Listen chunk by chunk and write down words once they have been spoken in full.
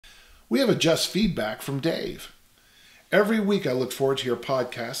We have a just feedback from Dave. Every week I look forward to your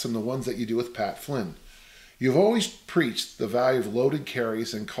podcasts and the ones that you do with Pat Flynn. You've always preached the value of loaded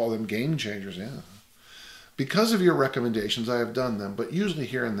carries and call them game changers. Yeah. Because of your recommendations, I have done them, but usually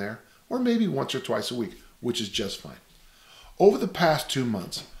here and there, or maybe once or twice a week, which is just fine. Over the past 2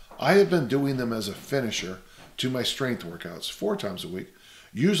 months, I have been doing them as a finisher to my strength workouts 4 times a week,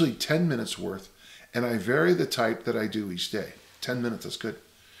 usually 10 minutes worth, and I vary the type that I do each day. 10 minutes is good.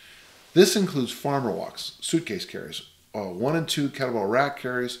 This includes farmer walks, suitcase carries, 1 and 2 kettlebell rack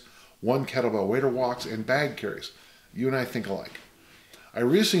carries, 1 kettlebell waiter walks, and bag carries. You and I think alike. I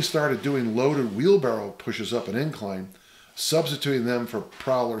recently started doing loaded wheelbarrow pushes up an incline, substituting them for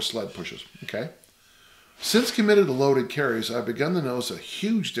prowler sled pushes. Okay. Since committed to loaded carries, I've begun to notice a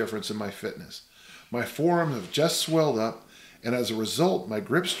huge difference in my fitness. My forearms have just swelled up, and as a result, my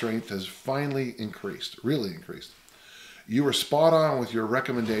grip strength has finally increased, really increased. You were spot on with your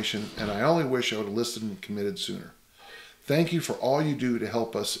recommendation, and I only wish I would have listened and committed sooner. Thank you for all you do to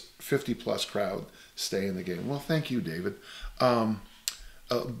help us 50-plus crowd stay in the game. Well, thank you, David. Like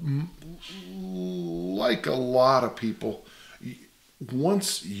a lot of people,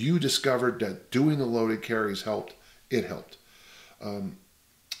 once you discovered that doing the loaded carries helped, it helped.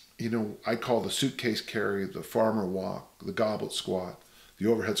 I call the suitcase carry, the farmer walk, the goblet squat, the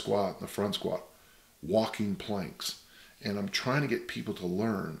overhead squat, and the front squat, walking planks. And I'm trying to get people to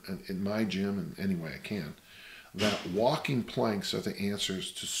learn in my gym and any way I can that walking planks are the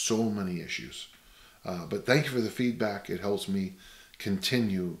answers to so many issues. But thank you for the feedback. It helps me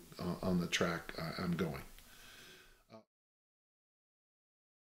continue on the track I'm going.